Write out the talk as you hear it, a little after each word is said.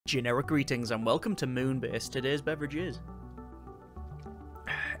Generic greetings and welcome to MewnBase. Today's beverage is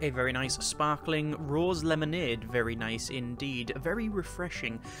a very nice sparkling rose lemonade. Very nice indeed. Very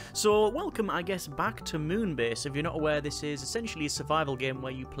refreshing. So welcome, I guess, back to MewnBase. If you're not aware, this is essentially a survival game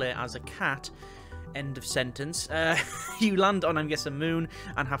where you play as a cat. End of sentence. You land on, I guess, a moon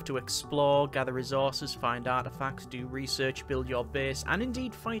and have to explore, gather resources, find artifacts, do research, build your base, and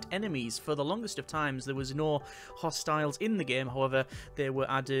indeed fight enemies. For the longest of times, there was no hostiles in the game. However, they were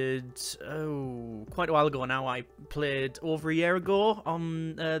added, quite a while ago now. I played over a year ago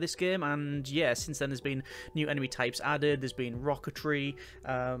on this game, and yeah, since then there's been new enemy types added. There's been rocketry,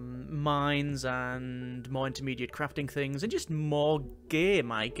 mines, and more intermediate crafting things, and just more game,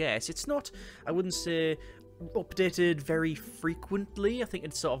 I guess. It's not, I wouldn't say updated very frequently. I think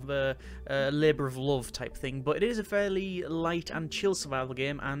it's sort of a labour of love type thing, but it is a fairly light and chill survival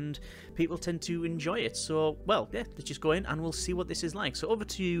game, and people tend to enjoy it. So, well, yeah, let's just go in and we'll see what this is like. So over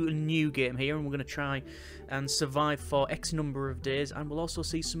to a new game here, and we're going to try and survive for X number of days, and we'll also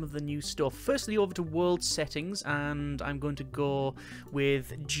see some of the new stuff. Firstly, over to world settings, and I'm going to go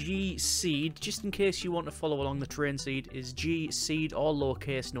with G seed, just in case you want to follow along. The terrain seed is G seed, all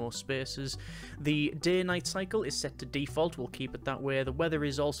lowercase, no spaces. The day-night cycle is set to default. We'll keep it that way. The weather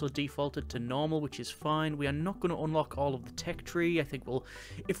is also defaulted to normal, which is fine. We are not going to unlock all of the tech tree. I think we'll,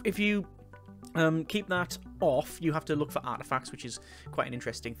 if you keep that off, you have to look for artifacts, which is quite an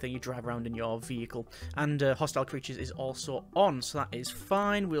interesting thing. You drive around in your vehicle, and hostile creatures is also on, so that is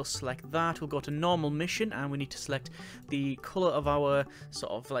fine. We'll select that. We'll go to normal mission, and we need to select the colour of our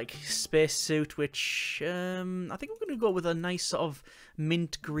sort of like space suit, which I think we're going to go with a nice sort of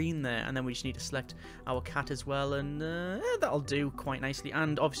mint green there, and then we just need to select our cat as well, and that'll do quite nicely.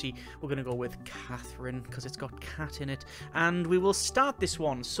 And obviously we're going to go with Catherine because it's got cat in it, and we will start this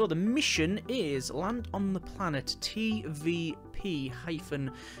one. So the mission is land on the planet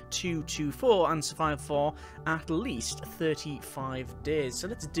TVP-224 and survive for at least 35 days. So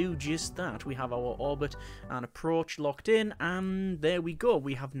let's do just that. We have our orbit and approach locked in, and there we go.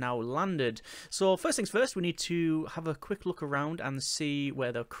 We have now landed. So first things first, we need to have a quick look around and see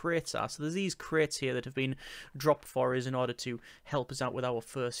where the crates are. So there's these crates here that have been dropped for us in order to help us out with our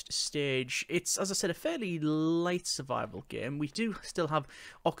first stage. It's, as I said, a fairly light survival game. We do still have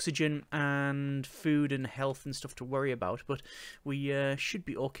oxygen and food and health and stuff to worry about, but we should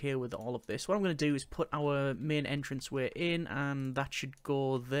be okay with all of this. What I'm going to do is put our main entranceway in, and that should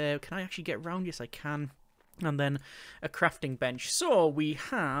go there. Can I actually get around? Yes, I can. And then a crafting bench. So we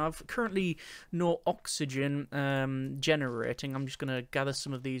have currently no oxygen generating. I'm just going to gather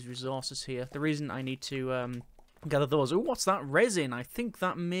some of these resources here. The reason I need to gather those. Oh, what's that? Resin. I think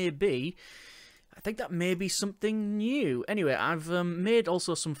that may be something new. Anyway, I've made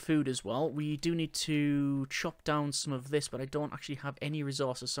also some food as well. We do need to chop down some of this, but I don't actually have any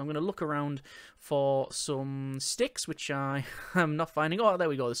resources. So I'm going to look around for some sticks, which I am not finding. Oh, there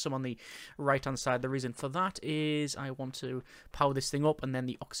we go. There's some on the right-hand side. The reason for that is I want to power this thing up, and then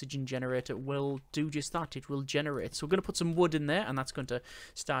the oxygen generator will do just that. It will generate. So we're going to put some wood in there, and that's going to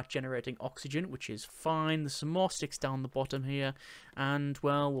start generating oxygen, which is fine. There's some more sticks down the bottom here, and,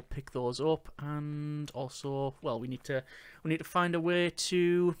 well, we'll pick those up. And also, well, we need to find a way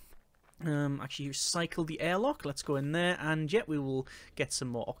to actually recycle the airlock. Let's go in there, and yeah, we will get some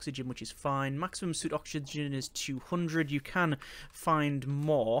more oxygen, which is fine. Maximum suit oxygen is 200. You can find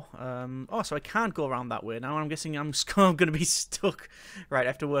more. Oh, so I can't go around that way now. I'm guessing I'm going to be stuck. Right, I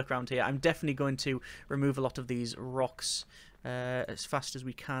have to work around here. I'm definitely going to remove a lot of these rocks as fast as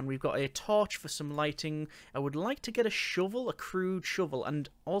we can. We've got a torch for some lighting. I would like to get a shovel, a crude shovel, and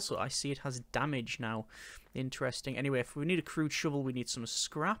also I see it has damage now. Interesting. Anyway, if we need a crude shovel, we need some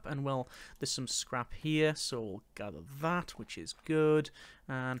scrap, and, well, there's some scrap here, so we'll gather that, which is good,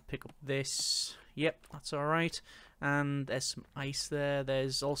 and pick up this. Yep, that's alright. And there's some ice there.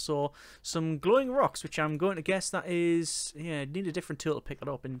 There's also some glowing rocks, which I'm going to guess that is, yeah, need a different tool to pick it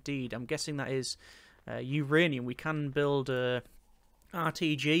up. Indeed, I'm guessing that is uranium. We can build a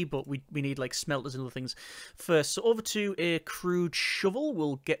RTG, but we need like smelters and other things first. So over to a crude shovel.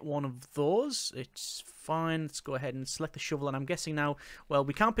 We'll get one of those. It's fine. Let's go ahead and select the shovel, and I'm guessing now, well,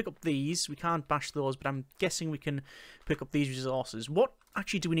 we can't pick up these, we can't bash those, but I'm guessing we can pick up these resources. What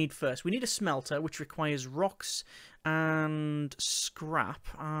actually do we need first? We need a smelter, which requires rocks and scrap.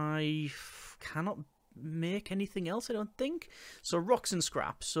 I cannot make anything else, I don't think. So rocks and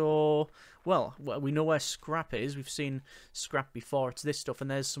scrap. So, well, we know where scrap is. We've seen scrap before. It's this stuff,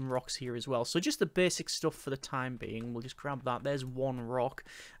 and there's some rocks here as well. So just the basic stuff for the time being. We'll just grab that. There's one rock,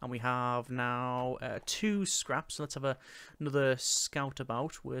 and we have now 2 scraps. So let's have another scout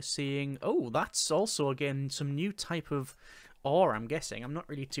about. We're seeing, oh, that's also, again, some new type of ore, I'm guessing. I'm not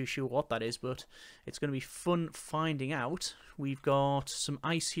really too sure what that is, but it's going to be fun finding out. We've got some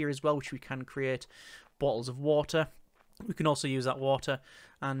ice here as well, which we can create bottles of water. We can also use that water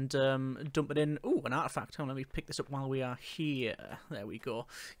and dump it in. Oh, an artifact. Oh, let me pick this up while we are here. There we go.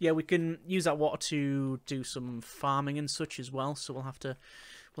 Yeah, we can use that water to do some farming and such as well. So we'll have to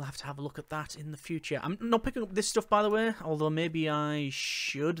have a look at that in the future. I'm not picking up this stuff, by the way, although maybe I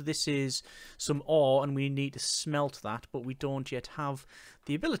should. This is some ore, and we need to smelt that, but we don't yet have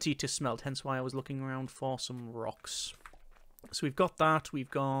the ability to smelt, hence why I was looking around for some rocks. So we've got that. We've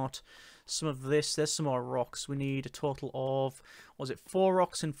got some of this. There's some more rocks. We need a total of, what was it, 4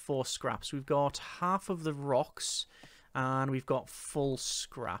 rocks and 4 scraps. We've got half of the rocks, and we've got full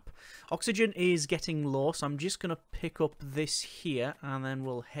scrap. Oxygen is getting low, so I'm just going to pick up this here, and then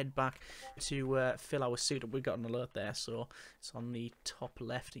we'll head back to fill our suit up. We've got an alert there, so it's on the top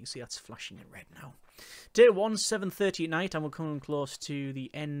left. You can see that's flashing in red now. Day 1, 7:30 at night, and we're coming close to the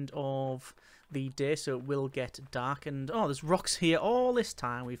end of the day, so it will get dark. And oh, there's rocks here all this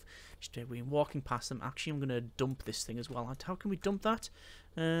time. We've been walking past them. Actually, I'm going to dump this thing as well. How can we dump that?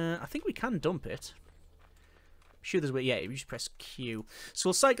 I think we can dump it. Sure, there's a way. Yeah, you just press Q. So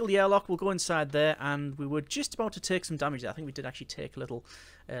we'll cycle the airlock. We'll go inside there, and we were just about to take some damage there. I think we did actually take a little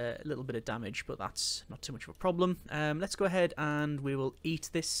bit of damage, but that's not too much of a problem. Let's go ahead and we will eat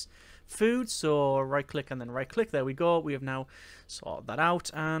this food. So right click and then right click. There we go. We have now sorted that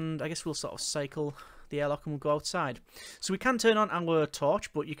out, and I guess we'll sort of cycle the airlock and we'll go outside. So we can turn on our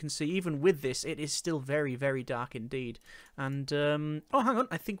torch, but you can see even with this, it is still very, very dark indeed. And, oh, hang on,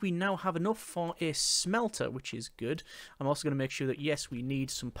 I think we now have enough for a smelter, which is good. I'm also going to make sure that, yes, we need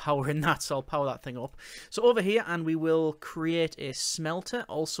some power in that, so I'll power that thing up. So over here, and we will create a smelter.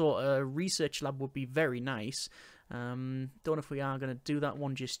 Also, a research lab would be very nice. Don't know if we are going to do that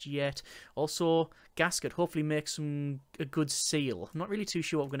one just yet. Also, gasket. Hopefully make a good seal. I'm not really too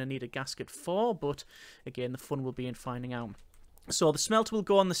sure what we're going to need a gasket for, but again, the fun will be in finding out. So the smelter will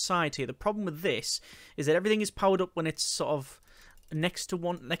go on the side here. The problem with this is that everything is powered up when it's sort of next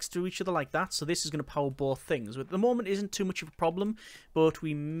to each other like that. So this is going to power both things. At the moment, it isn't too much of a problem, but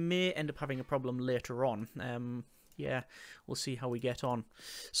we may end up having a problem later on. Yeah, we'll see how we get on.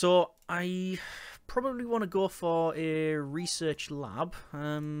 So I probably want to go for a research lab.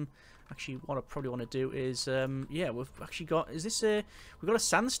 Actually, what I probably want to do is, yeah, we've actually got, we've got a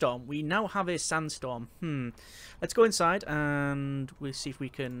sandstorm. We now have a sandstorm. Let's go inside and we'll see if we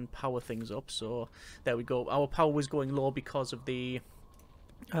can power things up. So there we go. Our power was going low because of the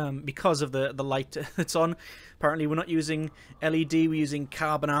light that's on. Apparently we're not using LED, we're using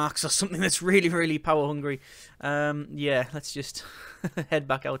carbon arcs or something that's really, really power hungry. Yeah, let's just head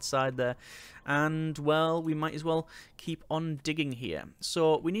back outside there. And, well, we might as well keep on digging here.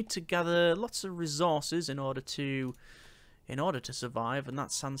 So we need to gather lots of resources in order to survive, and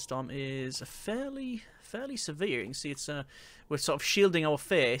that sandstorm is fairly severe. You can see it's we're sort of shielding our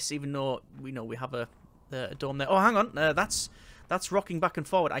face, even though we know we have a dome there. Oh, hang on, that's rocking back and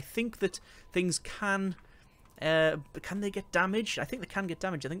forward. I think that things can they get damaged? I think they can get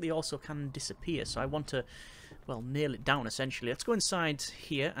damaged. I think they also can disappear. So I want to, well, nail it down essentially. Let's go inside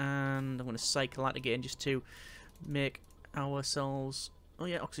here, and I'm going to cycle that again just to make ourselves. Oh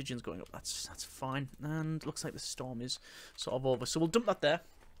yeah, oxygen's going up. That's fine. And looks like the storm is sort of over. So we'll dump that there.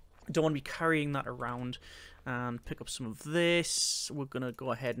 Don't want to be carrying that around. And pick up some of this. We're going to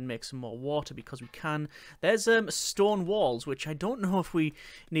go ahead and make some more water because we can. There's stone walls, which I don't know if we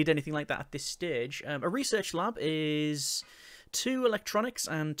need anything like that at this stage. A research lab is 2 electronics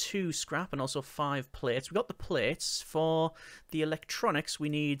and 2 scrap, and also 5 plates. We got the plates. For the electronics, we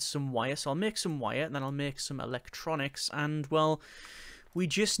need some wire. So I'll make some wire, and then I'll make some electronics. And, well, we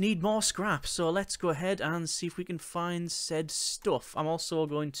just need more scrap, so let's go ahead and see if we can find said stuff. I'm also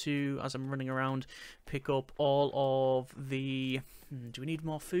going to, as I'm running around, pick up all of the... do we need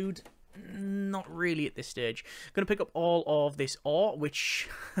more food? Not really at this stage. I'm going to pick up all of this ore, which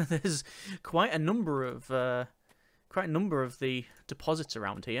there's quite a number of the deposits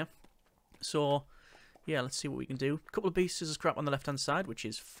around here. So yeah, let's see what we can do. A couple of pieces of scrap on the left-hand side, which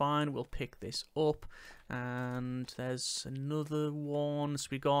is fine. We'll pick this up. And there's another one. So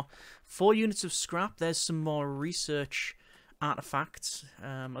we got 4 units of scrap. There's some more research artifacts.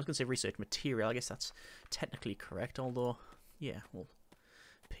 I was going to say research material. I guess that's technically correct. Although, yeah, we'll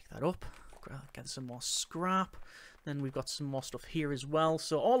pick that up. Get some more scrap. Then we've got some more stuff here as well.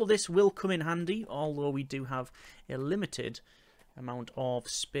 So all of this will come in handy, although we do have a limited amount of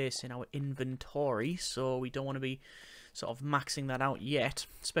space in our inventory, so we don't want to be sort of maxing that out yet,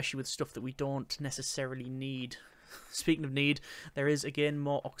 especially with stuff that we don't necessarily need speaking of need, there is again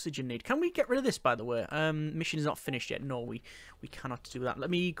more oxygen need. Can we get rid of this, by the way? Mission is not finished yet. No, we cannot do that. Let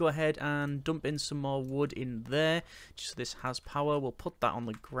me go ahead and dump in some more wood in there, just so this has power. We'll put that on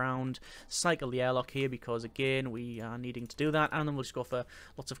the ground, cycle the airlock here, because again, we are needing to do that, and then we'll just go for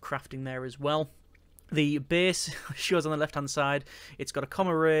lots of crafting there as well. The base shows on the left-hand side. It's got a comm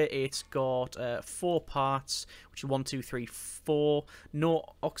array. It's got 4 parts, which is 1, 2, 3, 4. No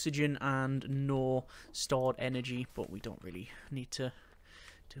oxygen and no stored energy, but we don't really need to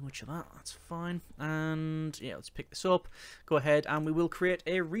do much of that. That's fine. And yeah, let's pick this up. Go ahead, and we will create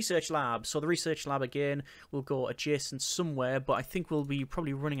a research lab. So the research lab again will go adjacent somewhere, but I think we'll be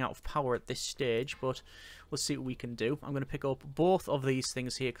probably running out of power at this stage. But we'll see what we can do. I'm going to pick up both of these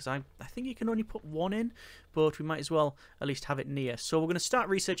things here, because I think you can only put one in, but we might as well at least have it near. So we're going to start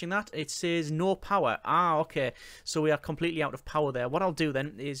researching that. It says no power. Ah, okay. So we are completely out of power there. What I'll do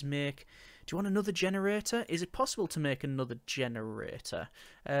then is make... Do you want another generator? Is it possible to make another generator?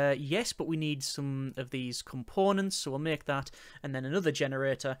 Yes, but we need some of these components, so we'll make that, and then another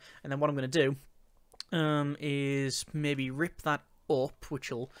generator. And then what I'm going to do is maybe rip that up,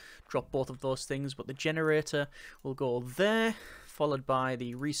 which will drop both of those things, but the generator will go there, followed by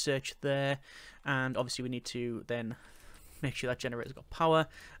the research there, and obviously we need to then make sure that generator's got power,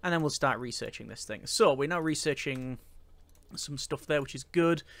 and then we'll start researching this thing. So we're now researching some stuff there, which is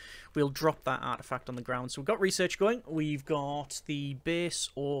good. We'll drop that artifact on the ground. So we've got research going. We've got the base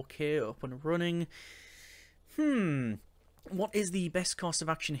okay up and running. What is the best course of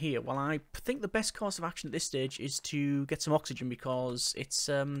action here? Well, I think the best course of action at this stage is to get some oxygen, because it's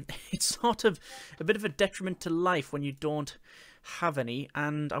sort of a bit of a detriment to life when you don't have any.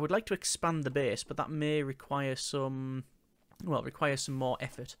 And I would like to expand the base, but that may require some, well, some more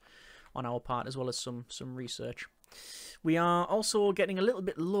effort on our part, as well as some research. We are also getting a little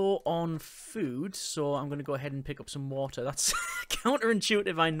bit low on food, so I'm going to go ahead and pick up some water. That's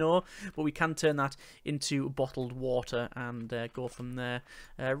counterintuitive, I know, but we can turn that into bottled water and go from there.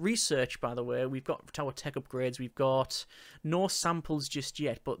 Research, by the way, we've got our tech upgrades. We've got no samples just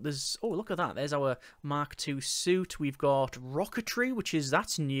yet, but there's... Oh, look at that. There's our Mark II suit. We've got rocketry,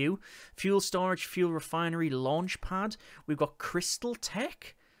 that's new. Fuel storage, fuel refinery, launch pad. We've got crystal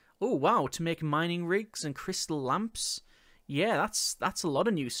tech. Oh, wow, to make mining rigs and crystal lamps. Yeah, that's a lot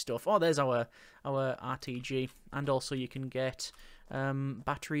of new stuff. Oh, there's our RTG. And also you can get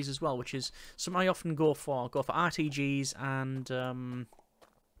batteries as well, which is something I often go for. Go for RTGs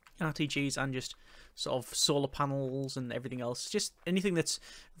and just sort of solar panels and everything else. Just anything that's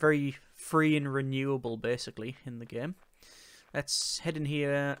very free and renewable, basically, in the game. Let's head in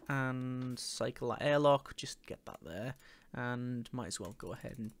here and cycle that airlock. Just get that there. And might as well go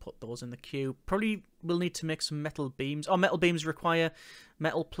ahead and put those in the queue. Probably will need to make some metal beams. Oh, metal beams require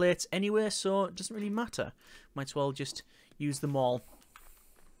metal plates anyway, so it doesn't really matter. Might as well just use them all.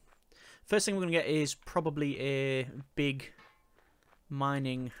 First thing we're going to get is probably a big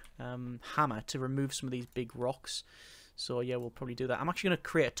mining hammer to remove some of these big rocks. So yeah, we'll probably do that. I'm actually going to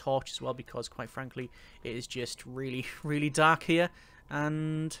create a torch as well, because quite frankly, it is just really, really dark here.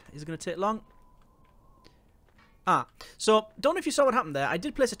 And is it going to take long? Ah, so don't know if you saw what happened there. I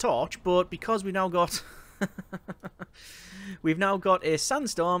did place a torch, but because we've now got a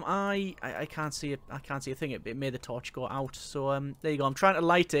sandstorm, I can't see a thing. It made the torch go out. So there you go. I'm trying to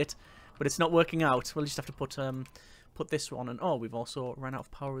light it, but it's not working out. We'll just have to put this one. And oh, we've also run out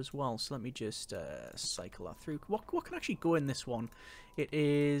of power as well. So let me just cycle that through. What can actually go in this one? It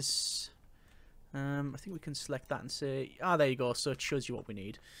is I think we can select that and say, there you go. So it shows you what we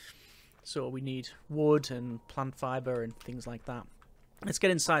need. So we need wood and plant fibre and things like that. Let's get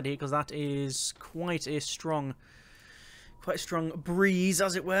inside here, because that is quite a strong breeze,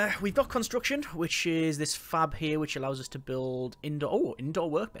 as it were. We've got construction, which is this fab here, which allows us to build indoor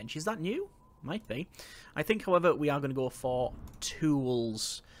workbench. Is that new? Might be. I think, however, we are going to go for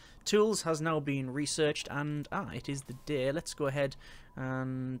tools. Tools has now been researched, and it is the day. Let's go ahead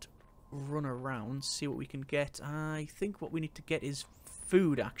and run around, see what we can get. I think what we need to get is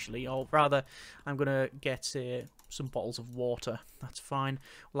food, actually, or rather I'm gonna get some bottles of water. That's fine.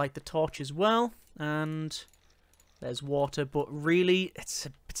 Light the torch as well, and there's water, but really it's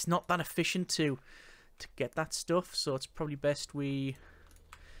not that efficient to get that stuff, so it's probably best we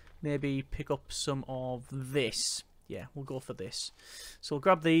maybe pick up some of this. Yeah, we'll go for this. So we'll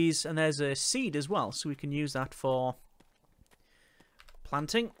grab these, and there's a seed as well, so we can use that for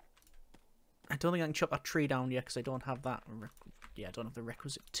planting. I don't think I can chop that tree down yet, because I don't have that. Yeah, I don't have the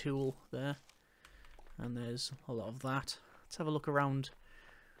requisite tool there. And there's a lot of that. Let's have a look around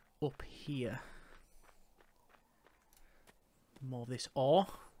up here. More of this ore.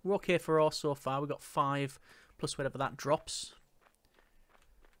 We're okay for ore so far. We've got 5 plus whatever that drops.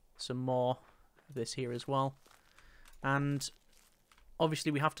 Some more of this here as well. And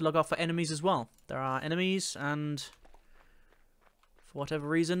obviously we have to log off for enemies as well. There are enemies, and for whatever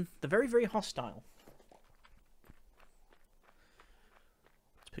reason, they're very, very hostile.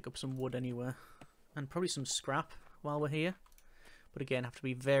 Let's pick up some wood anywhere. And probably some scrap while we're here. But again, have to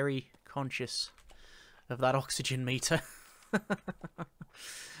be very conscious of that oxygen meter.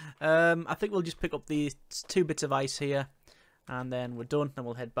 I think we'll just pick up these 2 bits of ice here. And then we're done. Then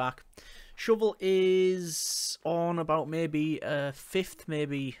we'll head back. Shovel is on about maybe a 5th,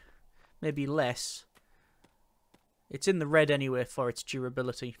 maybe less. It's in the red anyway for its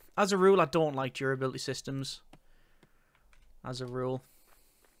durability. As a rule, I don't like durability systems. As a rule.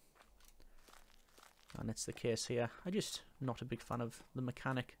 And it's the case here. I'm just not a big fan of the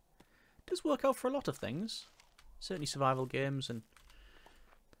mechanic. It does work out for a lot of things. Certainly survival games and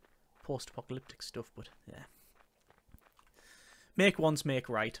post-apocalyptic stuff, but yeah. Make once, make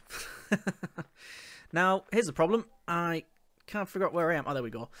right. Now, here's the problem. I can't figure out where I am. Oh, there we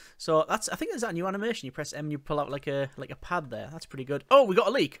go. So that's, I think, is that a new animation? You press M and you pull out like a pad there. That's pretty good. Oh, we got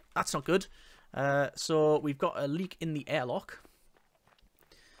a leak. That's not good. So we've got a leak in the airlock.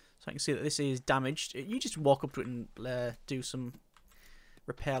 So I can see that this is damaged. You just walk up to it and do some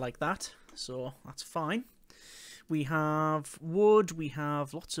repair like that. So that's fine. We have wood. We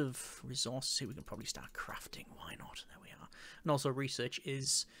have lots of resources here. We can probably start crafting. Why not? There we are. And also research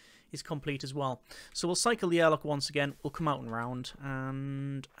is complete as well. So we'll cycle the airlock once again. We'll come out and round.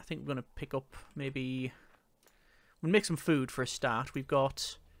 And I think we're going to pick up maybe... We'll make some food for a start. We've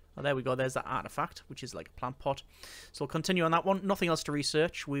got... Oh, there we go. There's that artifact, which is like a plant pot. So we'll continue on that one. Nothing else to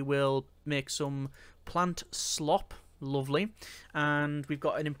research. We will make some plant slop. Lovely. And we've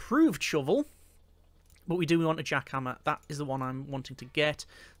got an improved shovel. But we do want a jackhammer. That is the one I'm wanting to get.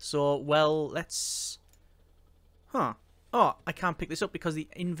 So, well, let's... Huh. Oh, I can't pick this up because the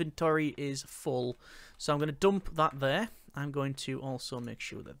inventory is full. So I'm going to dump that there. I'm going to also make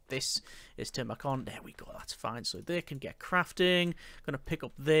sure that this is turned back on. There we go, that's fine. So they can get crafting. Going to pick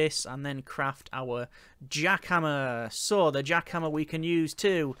up this and then craft our jackhammer. So the jackhammer we can use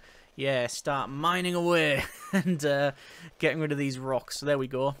too. Yeah, start mining away and getting rid of these rocks. So there we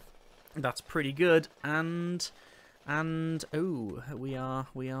go. That's pretty good. And oh, we are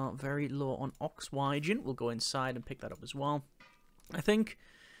very low on oxygen. We'll go inside and pick that up as well. I think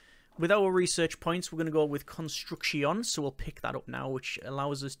with our research points, we're going to go with construction, so we'll pick that up now, which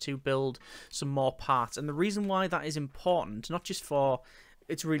allows us to build some more parts. And the reason why that is important, not just for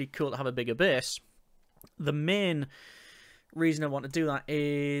it's really cool to have a bigger base, the main reason I want to do that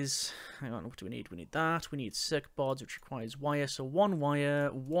is, hang on, what do we need? We need that. We need circuit boards, which requires wire. So 1 wire,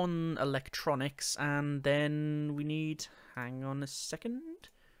 1 electronics, and then we need, hang on a second.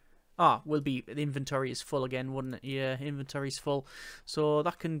 Ah, the inventory is full again, wouldn't it? Yeah, inventory's full. So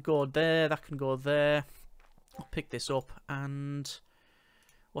that can go there, that can go there. I'll pick this up, and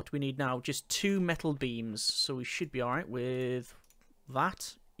what do we need now? Just 2 metal beams, so we should be alright with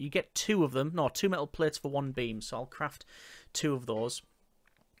that. You get 2 of them. No, 2 metal plates for 1 beam, so I'll craft 2 of those.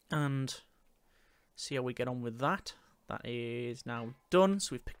 And see how we get on with that. That is now done, so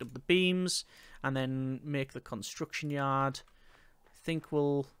we've picked up the beams, and then make the construction yard. I think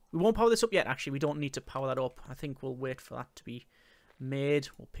we won't power this up yet, actually. We don't need to power that up. I think we'll wait for that to be made.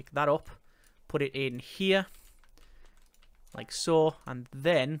 We'll pick that up, put it in here, like so, and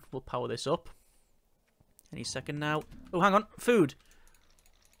then we'll power this up. Any second now. Oh, hang on. Food.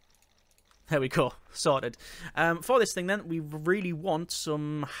 There we go. Sorted. For this thing, then, we really want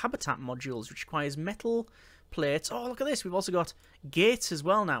some habitat modules, which requires metal plates. Oh, look at this. We've also got gates as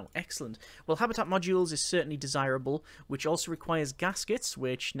well now. Excellent. Well, habitat modules is certainly desirable, which also requires gaskets,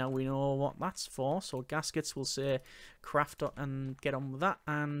 which now we know what that's for. So gaskets, we'll say craft and get on with that.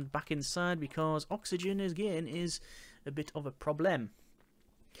 And back inside, because oxygen, again, is a bit of a problem.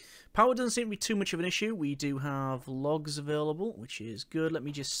 Power doesn't seem to be too much of an issue. We do have logs available, which is good. Let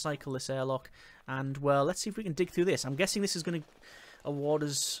me just cycle this airlock. And, well, let's see if we can dig through this. I'm guessing this is going to award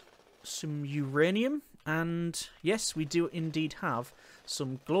us some uranium. And, yes, we do indeed have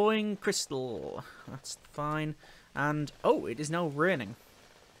some glowing crystal. That's fine. And, oh, it is now raining.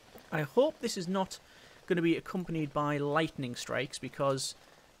 I hope this is not going to be accompanied by lightning strikes, because...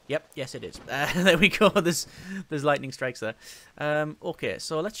 Yep, yes it is. There we go. There's lightning strikes there. Okay,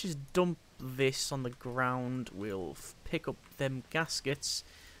 so let's just dump this on the ground. We'll pick up them gaskets.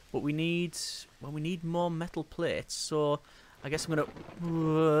 But we need more metal plates. So I guess I'm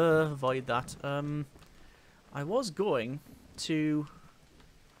gonna avoid that. I was going to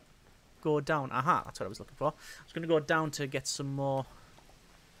go down. Aha, that's what I was looking for. I was gonna go down to get some more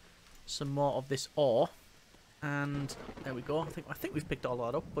of this ore. And there we go. I think we've picked all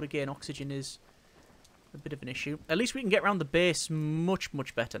that up. But again, oxygen is a bit of an issue. At least we can get around the base much,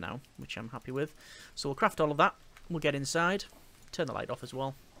 much better now, which I'm happy with. So we'll craft all of that. We'll get inside. Turn the light off as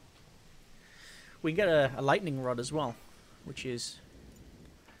well. We can get a lightning rod as well, which is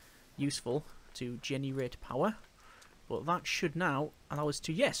useful to generate power. But that should now allow us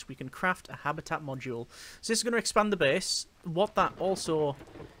to, yes, we can craft a habitat module. So this is going to expand the base. What that also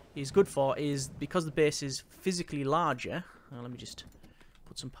is good for is, because the base is physically larger, let me just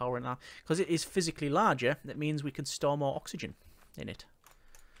put some power in that, because it is physically larger, that means we can store more oxygen in it.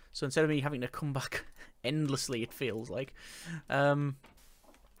 So instead of me having to come back endlessly, it feels like,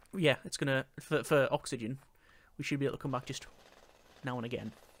 yeah, it's gonna, for oxygen, we should be able to come back just now and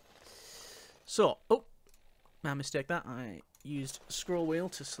again. So, oh, my mistake that, I used scroll wheel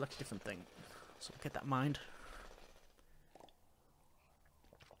to select a different thing, so get that in mind.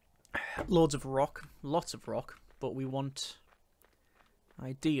 Loads of rock, lots of rock, but we want,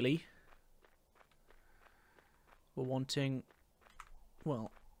 ideally, we're wanting,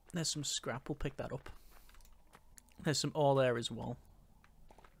 well, there's some scrap, we'll pick that up. There's some ore there as well.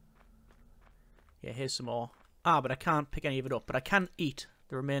 Yeah, here's some ore. Ah, but I can't pick any of it up, but I can eat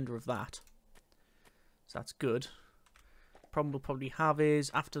the remainder of that. So that's good. Problem we'll probably have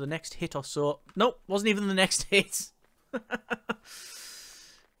is, after the next hit or so, nope, wasn't even the next hit.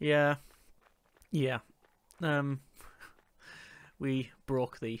 Yeah. Yeah. We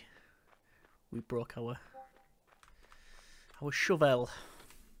broke our shovel.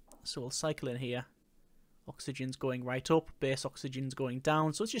 So we'll cycle in here. Oxygen's going right up, base oxygen's going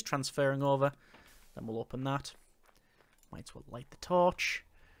down, so it's just transferring over. Then we'll open that. Might as well light the torch.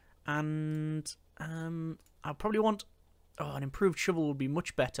 And I'll probably want, oh, an improved shovel would be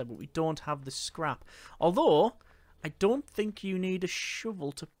much better, but we don't have the scrap. Although I don't think you need a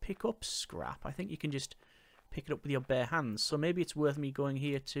shovel to pick up scrap. I think you can just pick it up with your bare hands. So maybe it's worth me going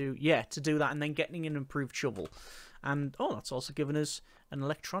here to, yeah, to do that and then getting an improved shovel. And, oh, that's also given us an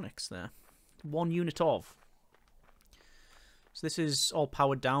electronics there. 1 unit of. So this is all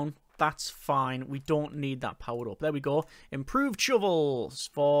powered down. That's fine. We don't need that powered up. There we go. Improved shovels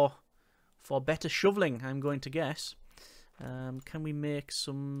for better shoveling, I'm going to guess. Can we make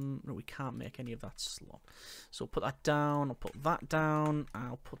some... No, we can't make any of that slot. So put that down. I'll put that down.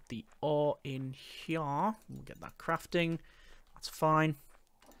 I'll put the ore in here. We'll get that crafting. That's fine.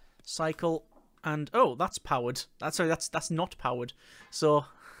 Cycle. And, oh, that's powered. Sorry, that's not powered. So,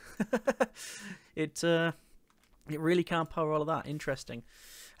 it really can't power all of that. Interesting.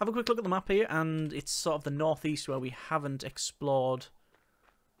 Have a quick look at the map here, and it's sort of the northeast where we haven't explored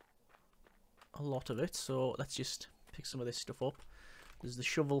a lot of it. So let's just pick some of this stuff up. There's the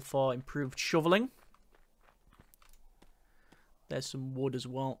shovel for improved shoveling. There's some wood as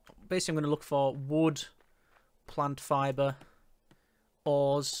well. Basically, I'm going to look for wood, plant fibre,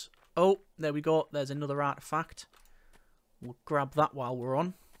 ores. Oh, there we go. There's another artifact. We'll grab that while we're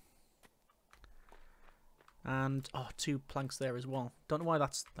on. And, oh, 2 planks there as well. Don't know why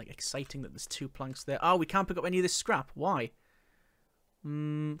that's, like, exciting that there's 2 planks there. Oh, we can't pick up any of this scrap. Why?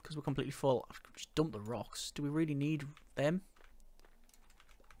 Because we're completely full. I've just dumped the rocks. Do we really need them?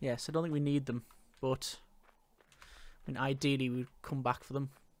 Yes, I don't think we need them. But, I mean, ideally we'd come back for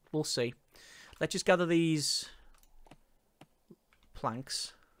them. We'll see. Let's just gather these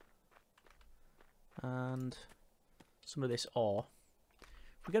planks. And some of this ore.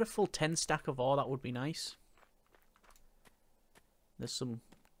 If we get a full 10 stack of ore, that would be nice. There's some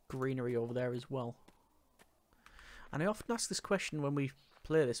greenery over there as well. And I often ask this question when we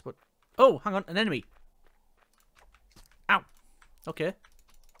play this, but... Oh, hang on, an enemy! Ow! Okay.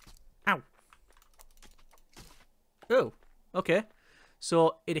 Ow! Oh, okay.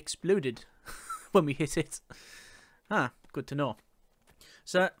 So, it exploded when we hit it. Ah, good to know.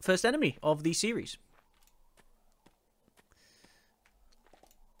 So, first enemy of the series.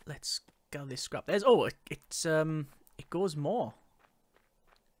 Let's gather this scrap. There's... Oh, it goes more.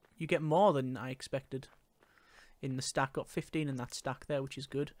 You get more than I expected in the stack. Got 15 in that stack there, which is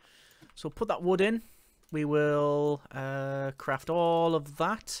good. So put that wood in. We will craft all of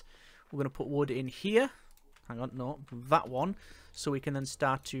that. We're going to put wood in here. Hang on, no, that one. So we can then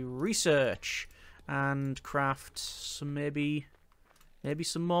start to research and craft some maybe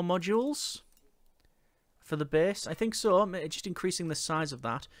some more modules for the base. I think so. Just increasing the size of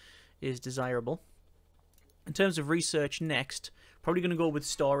that is desirable. In terms of research next, probably going to go with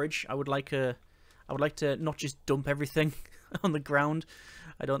storage. I would like to not just dump everything on the ground.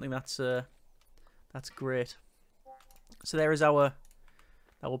 I don't think that's great. So there is our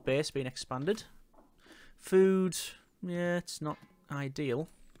base being expanded. Food, yeah, it's not ideal.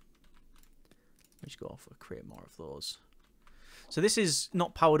 Let's go off and create more of those. So this is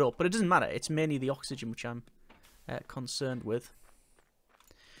not powered up, but it doesn't matter. It's mainly the oxygen which I'm concerned with.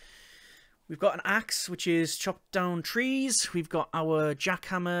 We've got an axe, which is chopped down trees. We've got our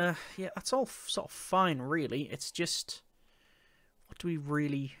jackhammer. Yeah, that's all sort of fine, really. It's just, what do we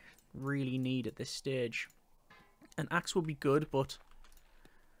really, really need at this stage? An axe would be good, but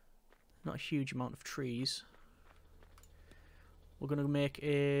not a huge amount of trees. We're going to make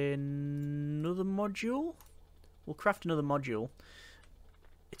another module. We'll craft another module.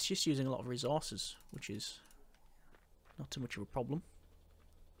 It's just using a lot of resources, which is not too much of a problem.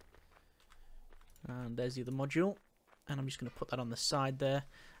 And there's the other module. And I'm just going to put that on the side there.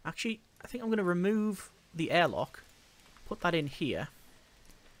 Actually, I think I'm going to remove the airlock. Put that in here.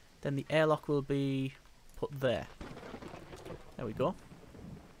 Then the airlock will be put there. There we go.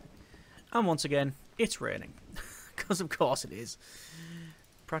 And once again, it's raining. Because of course it is.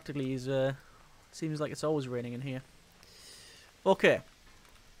 Practically seems like it's always raining in here. Okay.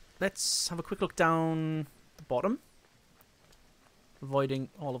 Let's have a quick look down the bottom. Avoiding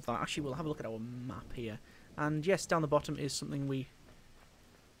all of that. Actually, we'll have a look at our map here. And yes, down the bottom is something we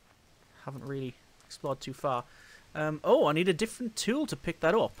haven't really explored too far. Oh, I need a different tool to pick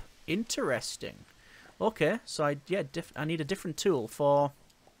that up. Interesting. Okay, so I need a different tool for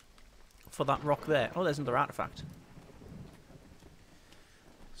that rock there. Oh, there's another artifact.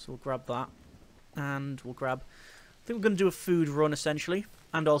 So we'll grab that. And we'll grab... I think we're going to do a food run, essentially.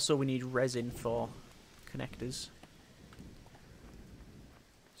 And also we need resin for connectors.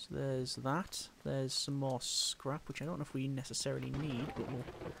 So there's that. There's some more scrap, which I don't know if we necessarily need, but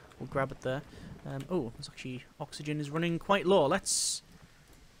we'll grab it there. Oh, there's actually... Oxygen is running quite low. Let's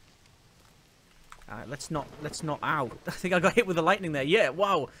not... Ow. I think I got hit with the lightning there. Yeah,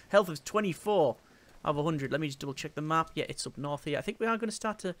 wow. Health is 24 out of 100. Let me just double check the map. Yeah, it's up north here. I think we are going to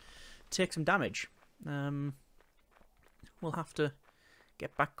start to take some damage. We'll have to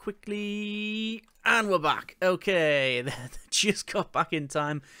get back quickly. And we're back. Okay. Just got back in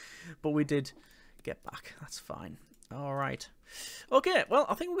time. But we did get back. That's fine. Alright. Okay, well,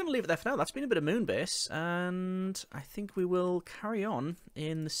 I think we're going to leave it there for now. That's been a bit of MewnBase. And I think we will carry on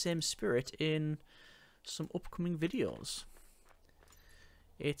in the same spirit in some upcoming videos.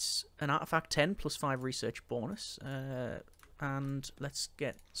 It's an Artifact 10 plus 5 research bonus. And let's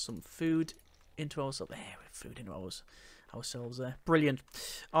get some food into ourselves. There, we have food into ourselves there. Brilliant.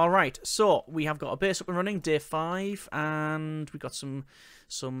 Alright, so we have got a base up and running, day 5, and we got some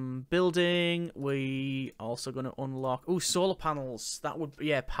building. We also going to unlock... Oh, solar panels. That would...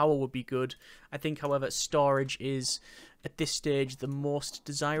 Yeah, power would be good. I think, however, storage is, at this stage, the most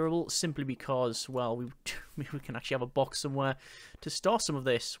desirable, simply because, well, we can actually have a box somewhere to store some of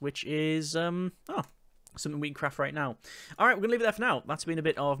this, which is... something we can craft right now. Alright, we're going to leave it there for now. That's been a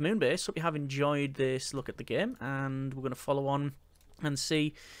bit of MewnBase. Hope you have enjoyed this look at the game, and we're going to follow on and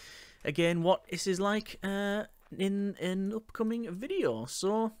see, again, what this is like in an upcoming video.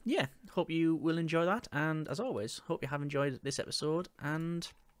 So, yeah, hope you will enjoy that, and as always, hope you have enjoyed this episode, and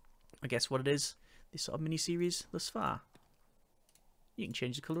I guess what it is, this sort of mini-series thus far. You can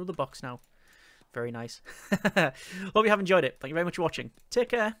change the colour of the box now. Very nice. Hope you have enjoyed it. Thank you very much for watching. Take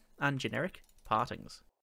care, and generic partings.